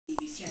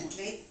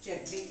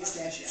Gently, is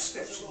their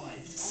prescription.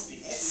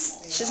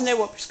 Yes. She doesn't know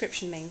what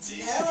prescription means.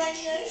 No, I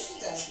know she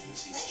doesn't.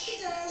 Thank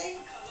you, darling.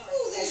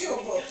 Oh, there's your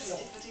book,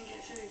 look.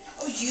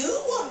 Oh, you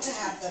want to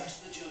have them.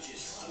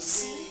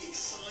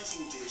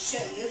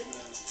 Show you.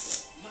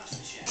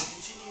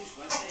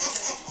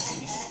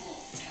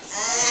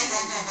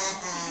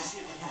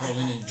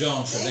 Pauline and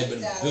John said they've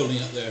been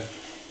building up their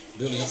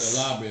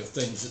library of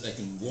things that they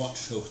can watch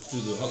through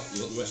the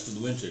rest of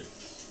the winter.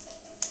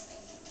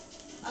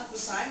 Uncle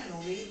Simon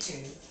will read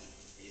too.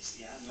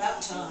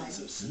 About time.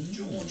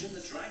 George and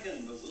the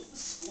Dragon, with the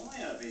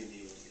Squire being the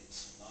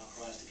audience.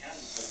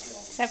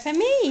 Is that for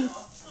me?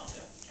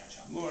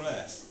 More or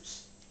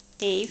less.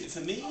 Eve? Is it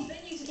for me?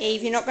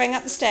 Eve, you're not going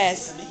up the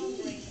stairs. For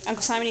me?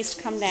 Uncle Simon needs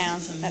to come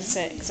down. That's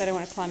it, because I don't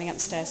want her climbing up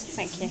the stairs.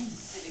 Thank you.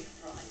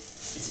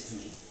 Is it for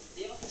me?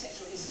 The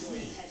architectural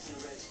historian Hedger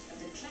wrote of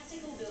the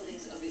classical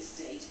buildings of its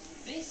date,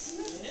 this,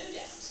 no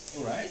doubt,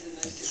 All right. is the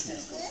most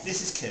successful.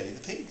 This is Curly the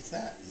pig.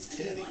 That is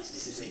Curly.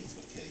 This is Eve's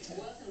got Curly tail.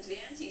 Welcome to the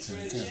Antiques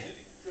Okay. Roadshow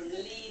from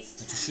Leeds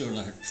But to show her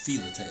like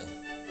feel the tail.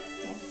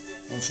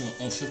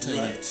 Also tell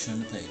you to turn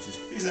the pages.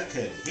 Who's that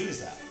Curly? Who is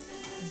that?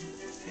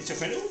 It's your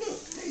friend. Oh look,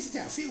 lazy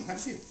cow. Feel, have a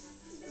feel.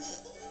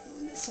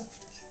 Oh, that's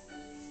soft.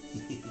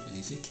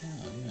 Lazy cow,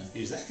 yeah.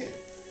 Who's that Curly?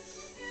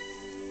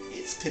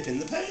 It's Pippin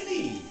the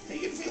pony. Are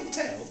you gonna feel the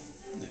tail?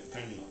 No,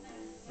 apparently not.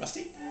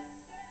 Rusty?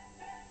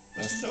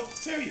 Rusty dog?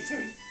 Fairy.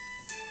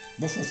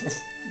 Ruff, ruff, ruff.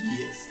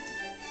 Yes.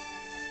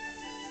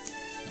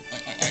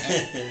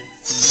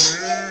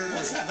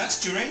 What's that? That's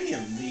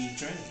geranium. The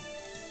geranium.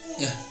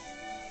 Yeah.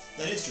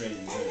 That is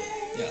geranium.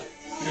 Yeah.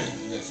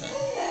 That's that.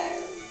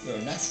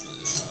 Very natural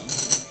this time.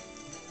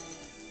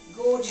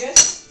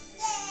 Gorgeous.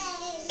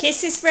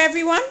 Kisses for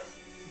everyone?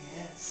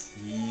 Yes.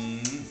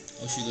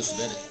 Oh, she goes to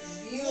bed.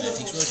 Beautiful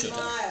Antiques Roadshow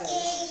time.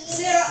 smiles.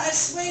 Sarah, I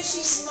swear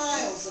she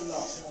smiles a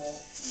lot more.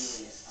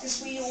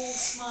 Because we all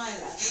smile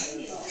at her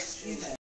a lot, you know.